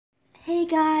Hey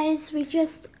guys, we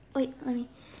just wait. Let me.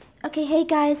 Okay, hey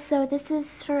guys. So this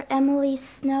is for Emily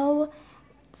Snow,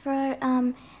 for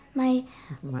my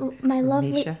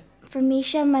lovely Misha. for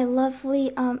Misha, my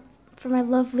lovely for my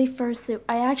lovely fursuit.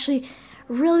 I actually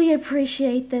really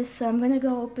appreciate this, so I'm gonna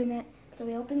go open it. So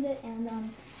we opened it, and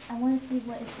I want to see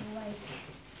what it's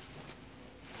like.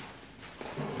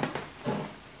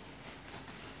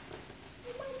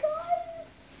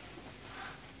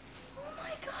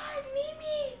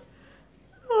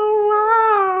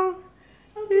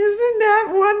 Isn't that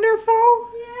wonderful?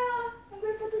 Yeah, I'm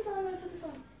gonna put this on. I'm gonna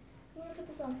put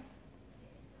this on.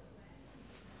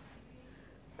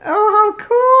 Oh, how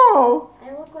cool!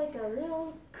 I look like a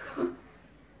real.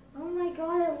 Oh my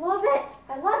god, I love it!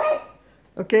 I love it!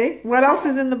 Okay, what else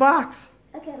is in the box?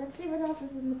 Okay, let's see what else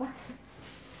is in the box.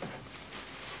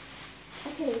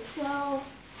 Okay, so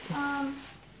I'm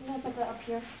gonna put that up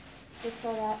here just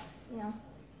so that you know.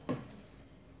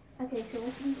 Okay, so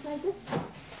what's inside this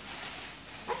box?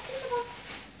 What's in the box?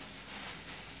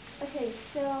 Okay,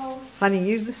 so Honey,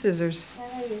 use the scissors. I'm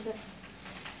gonna use it.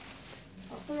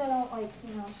 Hopefully I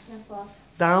don't snip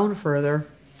off. Down further.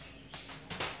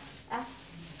 Ah.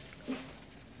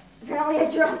 Apparently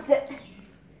I dropped it.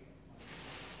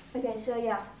 Okay, so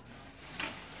yeah.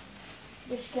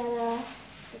 Just gotta,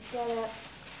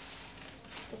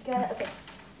 okay.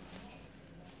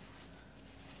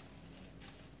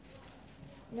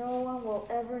 No one will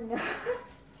ever know.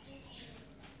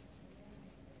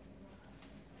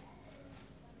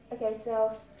 Okay,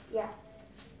 so, yeah.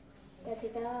 Gotta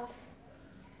take that off.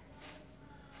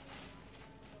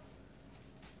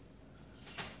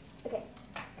 Okay.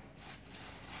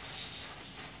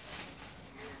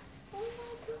 Oh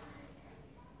my god.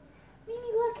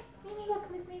 Mimi, look. Mimi,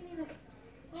 look.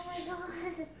 Oh my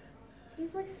god.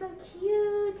 These look so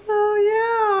cute.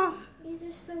 Oh, yeah. These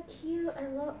are so cute. I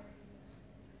love.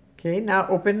 Okay, now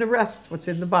open the rest. What's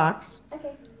in the box?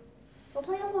 Okay. We'll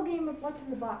play a little game of what's in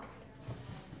the box.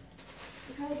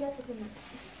 You kind of guess what's in it.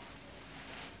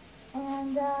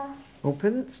 And,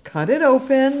 Open, cut it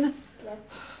open.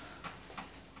 yes.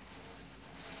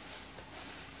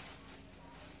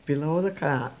 Below the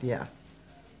cot, yeah.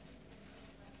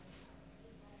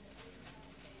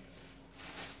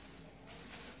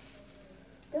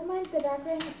 Don't mind the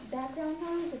background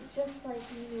noise. It's just like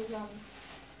Mimi's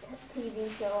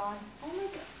TV show on. Oh my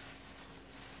god.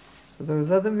 So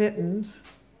those are the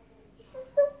mittens. This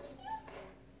is so cute.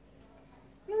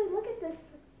 Really, look at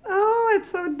this. Oh,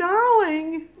 it's so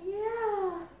darling.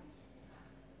 Yeah.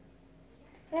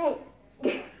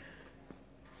 Hey.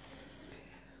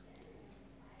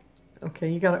 Okay,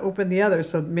 you got to open the other,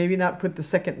 so maybe not put the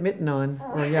second mitten on.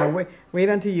 Oh. Or yeah, wait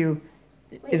until you.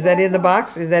 Wait, Is that in the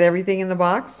box? Is that everything in the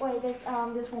box? Wait, there's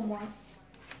one more.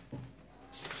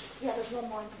 Yeah, there's one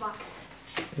more in the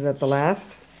box. Is that the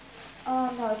last?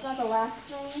 No, it's not the last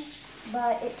thing,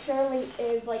 but it surely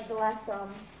is like the last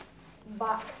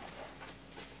box.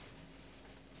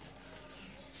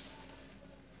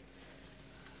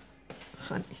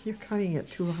 Honey, you're cutting it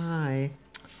too high.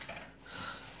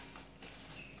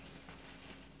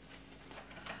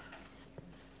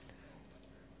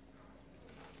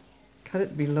 Cut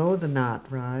it below the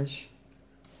knot, Raj.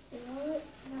 Below it?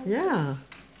 No, Yeah.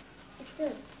 it's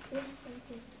good. Yeah, thank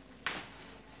you.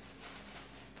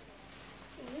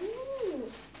 Ooh.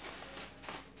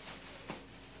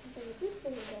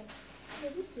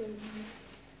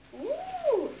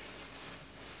 Ooh.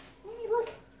 Mimi, look.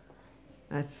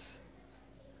 That's.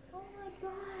 Oh my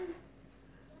god.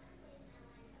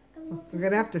 I love We're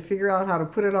gonna have to figure out how to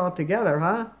put it all together,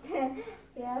 huh?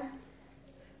 Yeah.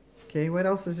 Okay, what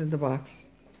else is in the box?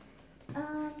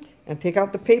 Um, And take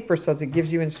out the paper so it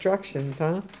gives you instructions,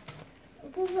 huh?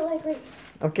 it says it like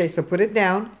Okay, so put it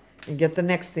down and get the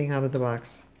next thing out of the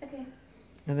box. okay.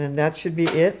 And then that should be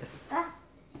it. Ah.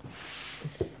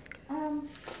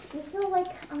 There's no like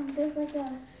there's like a.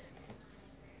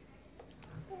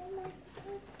 Oh my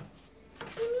god.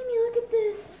 Hey, Mimi, look at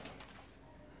this.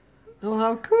 Oh,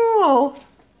 how cool!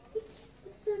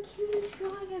 It's the cutest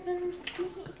drawing I've ever seen.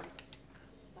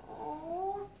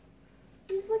 Oh,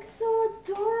 these look so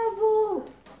adorable.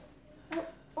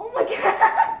 Oh my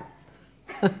god.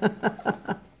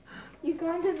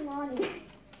 Ugandan Lonnie.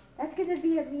 That's gonna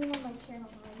be a meme on my channel.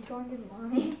 Ugandan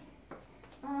Lonnie.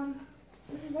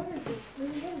 What is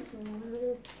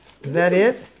this? Is that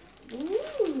it?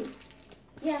 Ooh.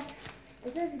 Yeah.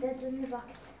 That's in the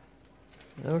box.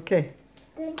 Okay.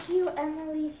 Thank you,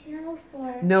 Emily Snow,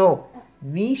 for. No,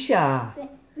 Misha.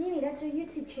 Mimi, that's her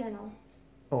YouTube channel.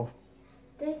 Oh.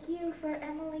 Thank you for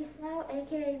Emily Snow,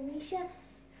 aka Misha,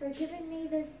 for giving me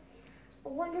this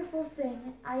wonderful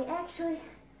thing.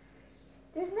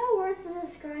 There's no words. words to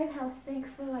describe how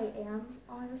thankful I am,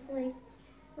 honestly.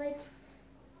 Like,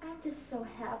 I'm just so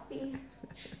happy.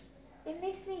 It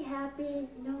makes me happy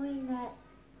knowing that,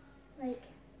 like,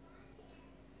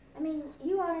 I mean,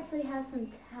 you honestly have some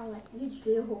talent. You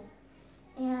do.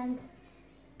 And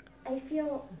I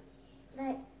feel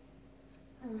that,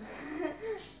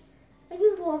 I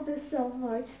just love this so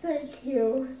much. Thank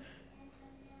you.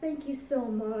 Thank you so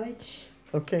much.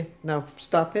 Okay, now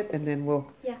stop it and then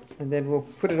Yeah. we'll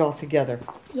put it all together.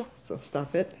 Yeah. So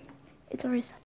stop it. It's already